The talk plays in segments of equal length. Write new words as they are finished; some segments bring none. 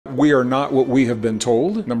We are not what we have been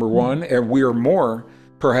told, number one, and we are more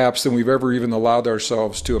perhaps than we've ever even allowed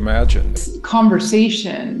ourselves to imagine.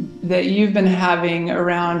 Conversation that you've been having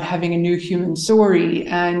around having a new human story,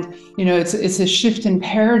 and it's a shift in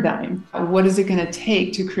paradigm. What is it going to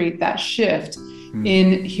take to create that shift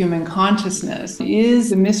in human consciousness?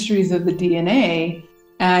 Is the mysteries of the DNA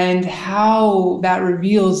and how that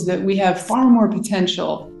reveals that we have far more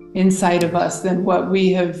potential inside of us than what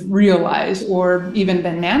we have realized or even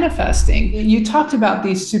been manifesting. You talked about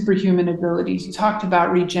these superhuman abilities. You talked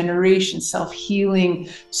about regeneration, self-healing,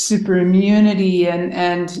 superimmunity,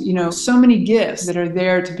 and so many gifts that are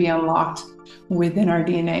there to be unlocked within our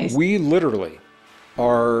DNA. We literally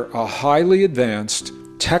are a highly advanced,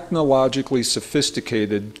 technologically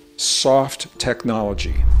sophisticated, soft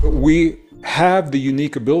technology. We have the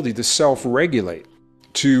unique ability to self-regulate,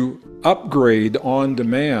 to upgrade on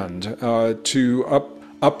demand, to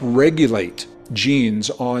upregulate genes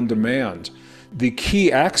on demand. The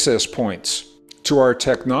key access points to our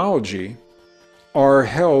technology are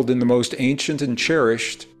held in the most ancient and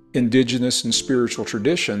cherished indigenous and spiritual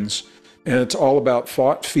traditions, and it's all about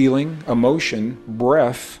thought, feeling, emotion,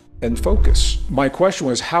 breath, and focus. My question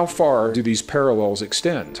was, how far do these parallels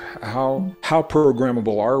extend? How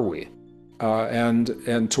programmable are we?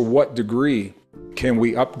 And to what degree can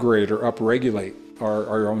we upgrade or upregulate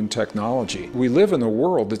our own technology? We live in a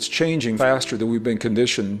world that's changing faster than we've been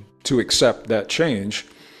conditioned to accept that change.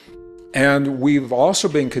 And we've also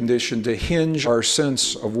been conditioned to hinge our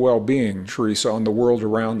sense of well-being, Theresa, on the world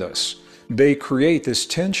around us. They create this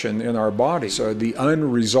tension in our body, so the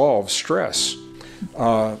unresolved stress.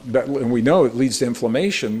 And we know it leads to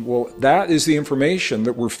inflammation. Well, that is the information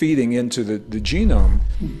that we're feeding into the genome.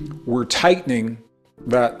 We're tightening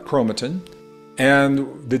that chromatin,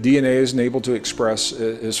 and the DNA isn't able to express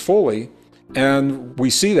as fully. And we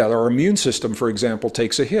see that our immune system, for example,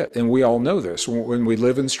 takes a hit. And we all know this. When we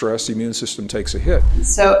live in stress, the immune system takes a hit.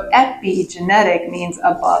 So epigenetic means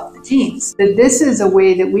above the genes. That this is a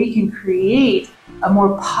way that we can create a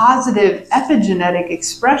more positive epigenetic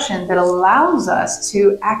expression that allows us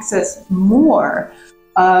to access more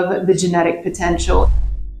of the genetic potential.